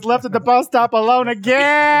 but she was left at the bus stop alone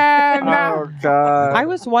again. Oh god! I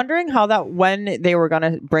was wondering how when they were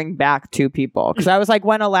gonna bring back two people, because I was like,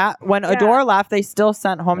 when Adore left, they still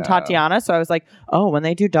sent home Yeah. Tatiana. So I was like, oh, when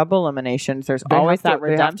they do double eliminations, there's They always have that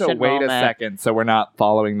to, redemption They have to wait moment. a second, so we're not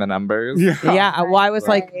following the numbers. Yeah, well, I was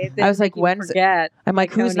like, They I was like, make you when's? forget. I'm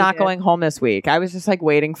like, who's Tony not did. going home this week? I was just like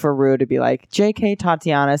waiting for Rue to be like, JK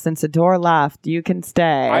Tatiana, since Adore left, you can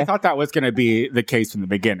stay. I thought that was going to be the case from the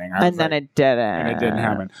beginning. and then it didn't. and it didn't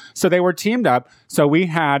happen. So they were teamed up. So we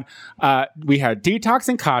had Detox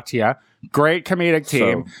and Katya, great comedic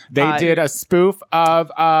team. They did a spoof of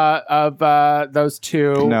those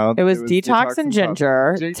two. No, It was Detox and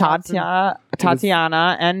Ginger, Detox and-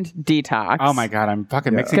 Tatiana and Detox. Oh my god, I'm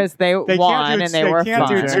fucking mixing. Because they won and they were can't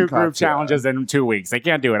do fun. two group Katya. challenges in 2 weeks. They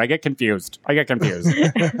can't do it. I get confused.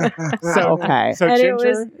 So Okay. So And it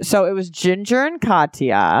Ginger. So it was Ginger and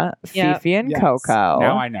Katya, Yep. Fifi and Yes. Coco,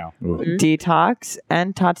 Now I know. Detox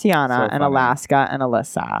and Tatiana, So and funny. Alaska and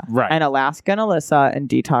Alyssa. Right. And Alaska and Alyssa and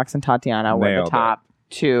Detox and Tatiana were Nailed the it. top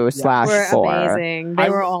two Were / 4. amazing. They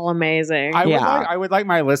were all amazing. I would like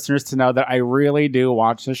my listeners to know that I really do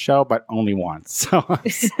watch this show, but only once. So I'm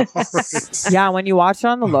sorry. Yeah, when you watch it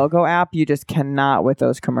on the Logo app, you just cannot with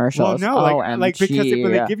those commercials. Well, no, like because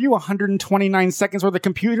when they give you 129 seconds worth of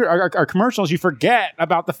computer or commercials, you forget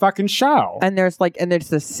about the fucking show. And there's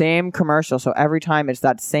the same commercial. So every time it's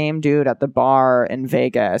that same dude at the bar in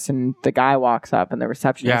Vegas, and the guy walks up, and the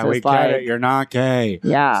receptionist Yeah, we is get like, it. You're not gay.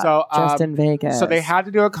 yeah, So, just in Vegas. So they had to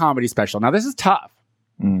do a comedy special. Now this is tough.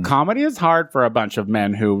 Mm. Comedy is hard for a bunch of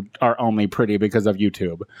men who are only pretty because of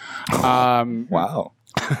YouTube. Wow.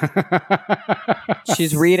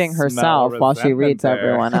 She's reading herself while she resentment reads there.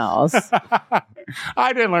 everyone else.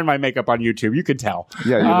 I didn't learn my makeup on YouTube. You could tell.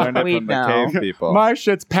 Yeah, you learned it we from the know. cave people. My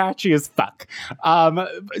shit's patchy as fuck.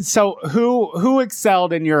 So who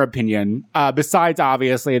excelled in your opinion? Besides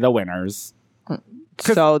obviously the winners.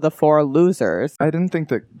 So the 4 losers. I didn't think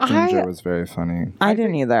that Ginger was very funny. I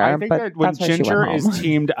didn't either. I think but that when that's why she Ginger went is home.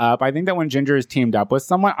 teamed up, I think that when Ginger is teamed up with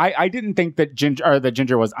someone, I didn't think that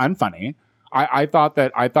Ginger was unfunny. I thought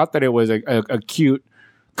that it was a cute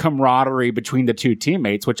camaraderie between the two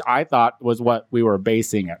teammates, which I thought was what we were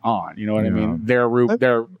basing it on. You know what I mean? Their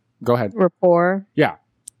go ahead. Rapport. Yeah.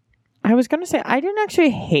 I was going to say, I didn't actually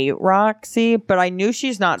hate Roxy, but I knew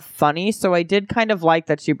she's not funny. So I did kind of like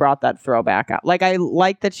that she brought that throwback out. Like, I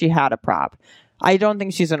like that she had a prop. I don't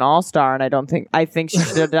think she's an all-star, and I think she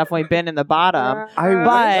should have definitely been in the bottom.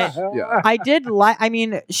 I did like, I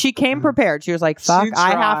mean, she came prepared. She was like, fuck, I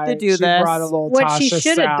have to do this. What she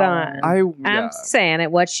should have done, I'm saying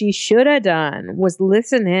it, what she should have done was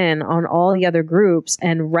listen in on all the other groups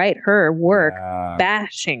and write her work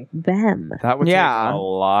bashing them. That would take a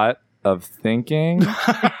lot of thinking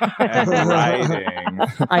and writing.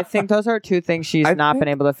 I think those are 2 things she's not been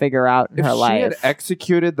able to figure out in her life. If she had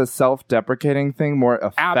executed the self-deprecating thing more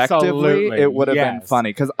effectively, Absolutely, it would have been funny.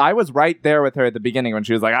 Because I was right there with her at the beginning when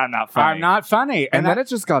she was like, I'm not funny. I'm not funny. And then it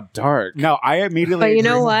just got dark. No, I immediately But you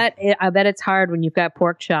know what? I bet it's hard when you've got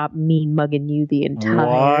Pork Chop mean mugging you the entire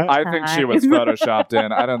time. I think she was photoshopped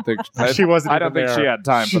in. I don't think she wasn't. I don't think she had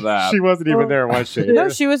time for that. She wasn't even there, was she? No,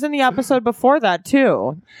 she was in the episode before that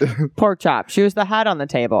too. Pork Chop. She was the head on the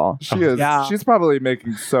table. She is. Yeah. She's probably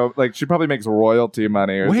making she probably makes royalty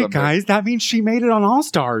money or something. Wait, guys, that means she made it on All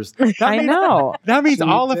Stars. I know. That means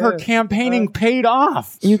all of her campaigning paid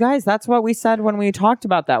off. You guys, that's what we said when we talked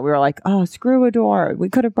about that. We were like, oh, screw Adore. We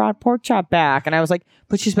could have brought Pork Chop back. And I was like,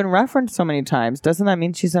 but she's been referenced so many times. Doesn't that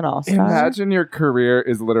mean she's an all-star? Imagine your career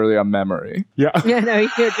is literally a memory. Yeah. Yeah, no,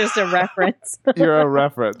 you're just a reference. You're a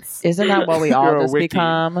reference. Isn't that what we all just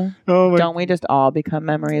become? Don't we just all become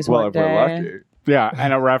memories one day? Well, if we're lucky. Yeah,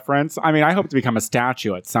 and a reference. I mean, I hope to become a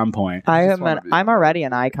statue at some point. I'm already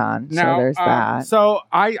an icon, so there's that. So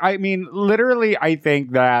I mean, literally, I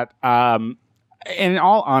think that, in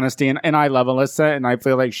all honesty, and I love Alyssa, and I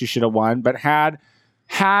feel like she should have won, but had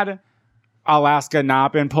Alaska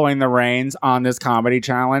not been pulling the reins on this comedy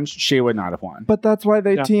challenge, she would not have won. But that's why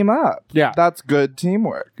they team up. Yeah. That's good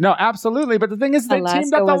teamwork. No, absolutely. But the thing is, they Alaska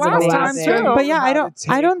teamed up the was last time amazing. too. But yeah,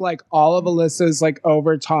 I don't like all of Alyssa's like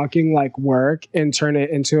over talking like work and turn it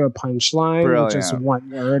into a punchline with just one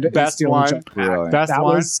word. Best one. Brilliant. Best that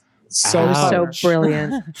one. was so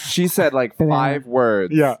brilliant. She said like 5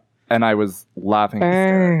 words. Yeah. And I was laughing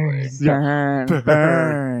hysterically.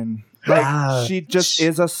 Burn. Like, she just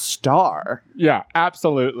is a star. Yeah,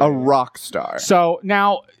 absolutely. A rock star. So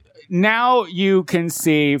now you can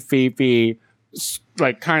see Fifi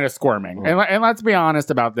like kind of squirming. And let's be honest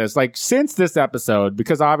about this. Like, since this episode,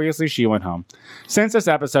 because obviously she went home. Since this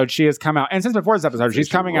episode, she has come out, and since before this episode, she's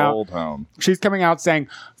coming out. Home. She's coming out saying,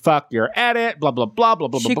 "Fuck your edit," blah blah blah blah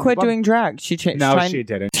blah. She blah, quit blah, doing drag. She changed. No, she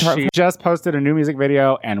didn't. She just posted a new music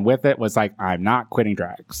video, and with it was like, "I'm not quitting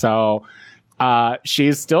drag." So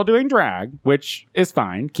she's still doing drag, which is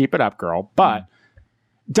fine. Keep it up, girl. But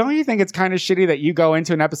don't you think it's kind of shitty that you go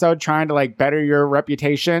into an episode trying to like better your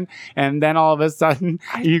reputation, and then all of a sudden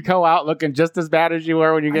you go out looking just as bad as you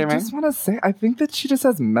were when you came in? I just want to say, I think that she just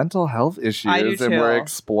has mental health issues, and we're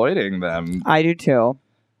exploiting them. I do too.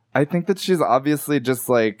 I think that she's obviously just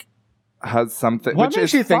like has something. What which makes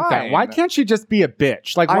is you think that? fine. Why can't she just be a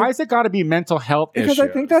bitch? Like, why has it got to be mental health Because issues? I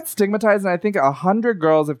think that's stigmatized, and I think 100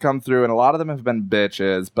 girls have come through, and a lot of them have been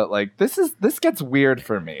bitches. But like, this gets weird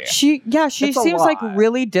for me. She It's seems a like lot.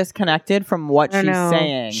 really disconnected from what she's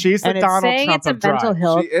saying. She's the And it's- Donald Saying Trump it's a of drag. mental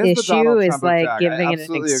health She is the issue Donald is Trump of like drag. I giving it an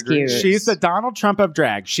absolutely agree. excuse. She's the Donald Trump of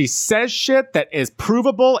drag. She says shit that is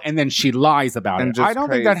provable, and then she lies about And it. just I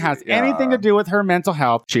don't think that has crazy, anything to do with her mental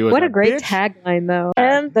health. She was What a great bitch. tagline, though.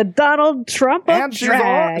 And the Donald Trump of And she's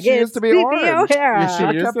drag. she used to be Fifi orange. O'Hara. Yeah,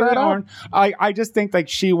 she used to be orange. I just think like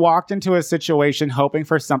she walked into a situation hoping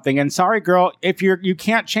for something. And sorry, girl, if you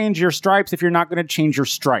can't change your stripes if you're not going to change your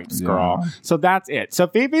stripes, girl. So that's it. So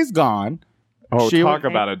Fifi's gone. Oh, talk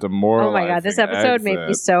about a demoralizing. Oh my god, this episode made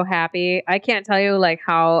me so happy. I can't tell you like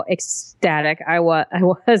how ecstatic I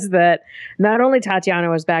was that not only Tatiana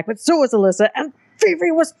was back, but so was Alyssa, and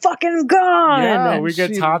Fifi was fucking gone. Yeah, we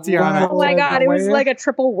get Tatiana. Oh my god, it was like a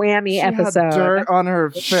triple whammy episode. Had dirt on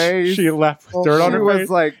her face. She left dirt on her face. She was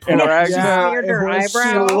like And pregnant. smeared her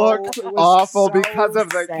eyebrow. She looked awful because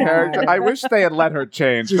of the character. I wish they had let her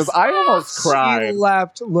change because I almost She cried.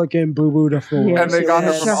 left looking boo boo to fool. And they got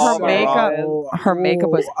her So from all the her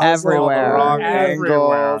makeup was everywhere. wrong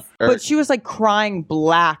Everywhere. angles. But she was like crying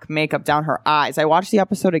black makeup down her eyes. I watched the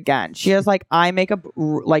episode again. She has like eye makeup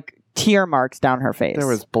like tear marks down her face. There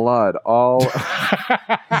was blood all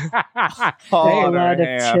on her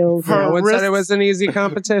hand. No one said it was an easy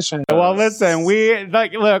competition. Well, listen,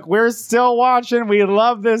 look, we're still watching. We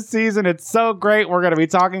love this season. It's so great. We're going to be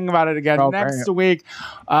talking about it again next week.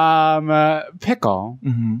 Pickle,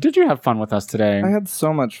 did you have fun with us today? I had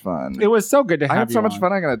so much fun. It was so good to have you. I had so much on.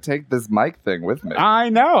 fun. I'm going to take this mic thing with me. I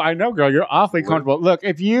know, girl. You're awfully comfortable. Look,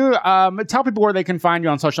 if you tell people where they can find you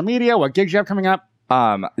on social media, what gigs you have coming up.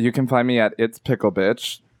 You can find me at It's Pickle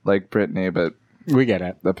Bitch, like Brittany, but we get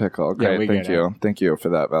it. The pickle. Great. Yeah, we Thank get you. Thank you for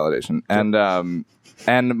that validation.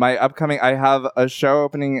 And my upcoming, I have a show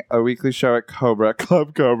opening, a weekly show at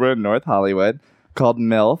Club Cobra in North Hollywood called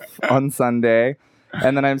MILF on Sunday.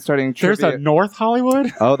 And then I'm starting trivia. There's a North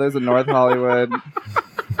Hollywood? Oh, there's a North Hollywood.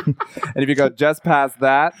 And if you go just past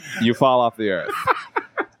that, you fall off the earth.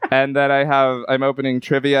 And then I'm opening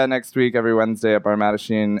trivia next week every Wednesday at Bar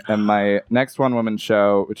Mattachine. And my next one-woman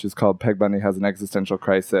show, which is called Peg Bundy Has an Existential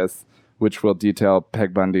Crisis, which will detail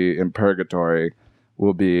Peg Bundy in purgatory,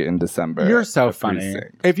 will be in December. You're so funny.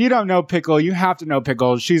 If you don't know Pickle, you have to know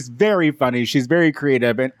Pickle. She's very funny. She's very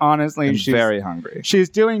creative. And honestly, she's very hungry. She's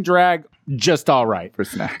doing drag just all right. For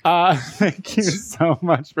snack. Thank you so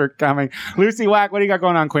much for coming. Lucy Wack, what do you got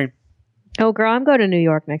going on, Queen? Oh, girl, I'm going to New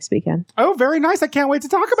York next weekend. Oh, very nice. I can't wait to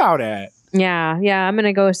talk about it. Yeah. I'm going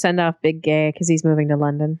to go send off Big Gay because he's moving to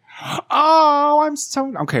London. Oh, I'm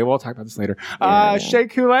so... Okay, we'll talk about this later. Shea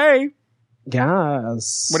Coulee.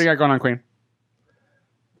 Yes. What do you got going on, Queen?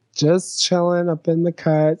 Just chilling up in the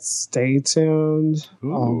cut. Stay tuned.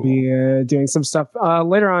 Ooh. I'll be doing some stuff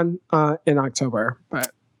later on in October,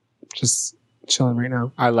 but just chilling right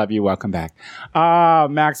now. I love you. Welcome back.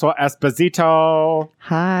 Maxwell Esposito.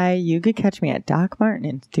 Hi, you could catch me at Doc Martin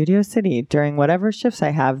in Studio City during whatever shifts I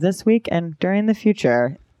have this week and during the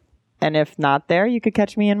future. And if not there, you could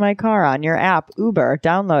catch me in my car on your app, Uber.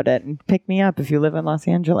 Download it and pick me up if you live in Los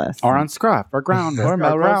Angeles. Or on Scruff, or Grounded, or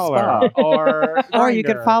Melrose Growler, or you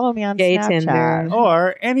could follow me on Gay Snapchat. Tinder.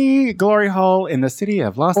 or any glory hole in the city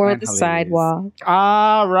of Los Or Angeles. the sidewalk.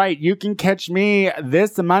 All right. You can catch me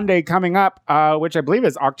this Monday coming up, which I believe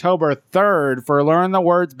is October 3rd for Learn the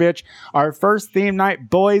Words, Bitch, our first theme night,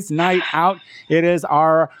 Boys Night Out. It is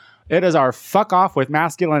our fuck off with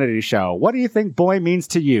masculinity show. What do you think boy means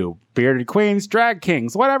to you? Bearded queens, drag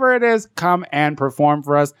kings, whatever it is, come and perform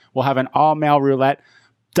for us. We'll have an all-male roulette.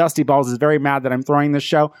 Dusty Balls is very mad that I'm throwing this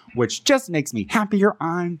show, which just makes me happier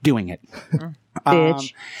on doing it.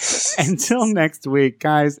 Bitch. Until next week,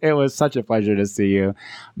 guys, it was such a pleasure to see you.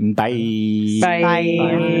 Bye. Bye.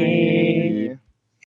 Bye.